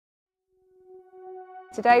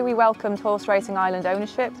Today we welcomed Horse Racing Ireland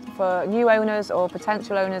ownership. For new owners or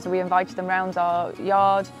potential owners, we invited them round our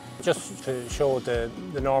yard. Just to show the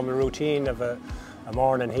normal routine of a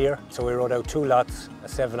morning here. So we rode out 2 lots, a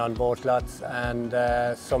 7 on both lots, and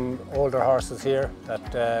some older horses here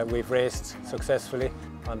that we've raced successfully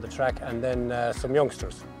on the track, and then some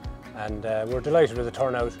youngsters. And we're delighted with the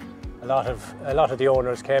turnout. A lot of the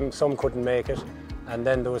owners came, some couldn't make it. And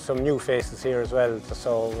then there was some new faces here as well,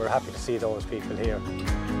 so we're happy to see those people here.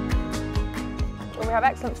 Well, we have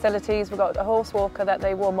excellent facilities. We've got a horse walker that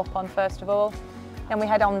they warm up on first of all. Then we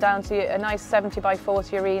head on down to a nice 70 by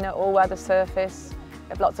 40 arena, all-weather surface. We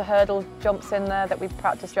have lots of hurdle jumps in there that we've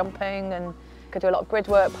practiced jumping, and could do a lot of grid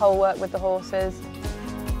work, pole work with the horses.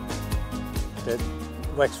 The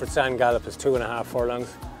Wexford Sand Gallop is 2.5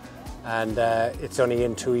 furlongs, and it's only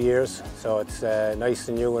in 2 years, so it's nice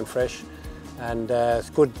and new and fresh. And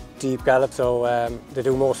it's good deep gallop, so they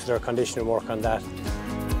do most of their conditioning work on that.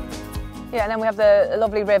 Yeah, and then we have the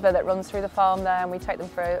lovely river that runs through the farm there, and we take them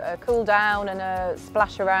for a cool down and a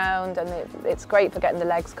splash around, and it's great for getting the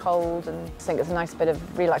legs cold, and I think it's a nice bit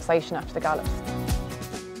of relaxation after the gallops.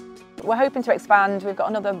 We're hoping to expand. We've got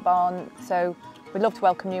another barn, so we'd love to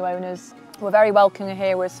welcome new owners. We're very welcoming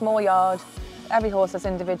here. We're a small yard. Every horse has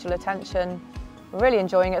individual attention. We're really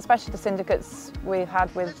enjoying it, especially the syndicates we've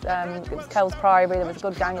had with it was Kells Priory. There was a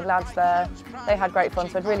good gang of lads there. They had great fun,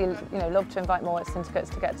 so I'd really love to invite more syndicates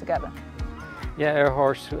to get together. Yeah, our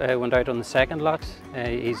horse went out on the 2nd lot.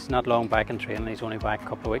 He's not long back in training, he's only back a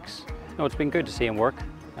couple of weeks. No, it's been good to see him work,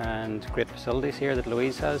 and great facilities here that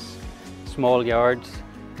Louise has. Small yards,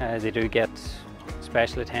 they do get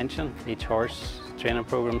special attention. Each horse, training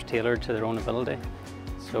programs tailored to their own ability,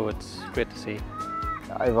 so it's great to see.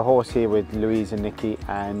 I have a horse here with Louise and Nikki,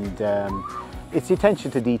 and it's the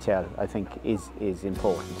attention to detail I think is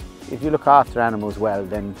important. If you look after animals well,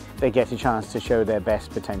 then they get a chance to show their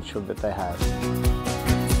best potential that they have.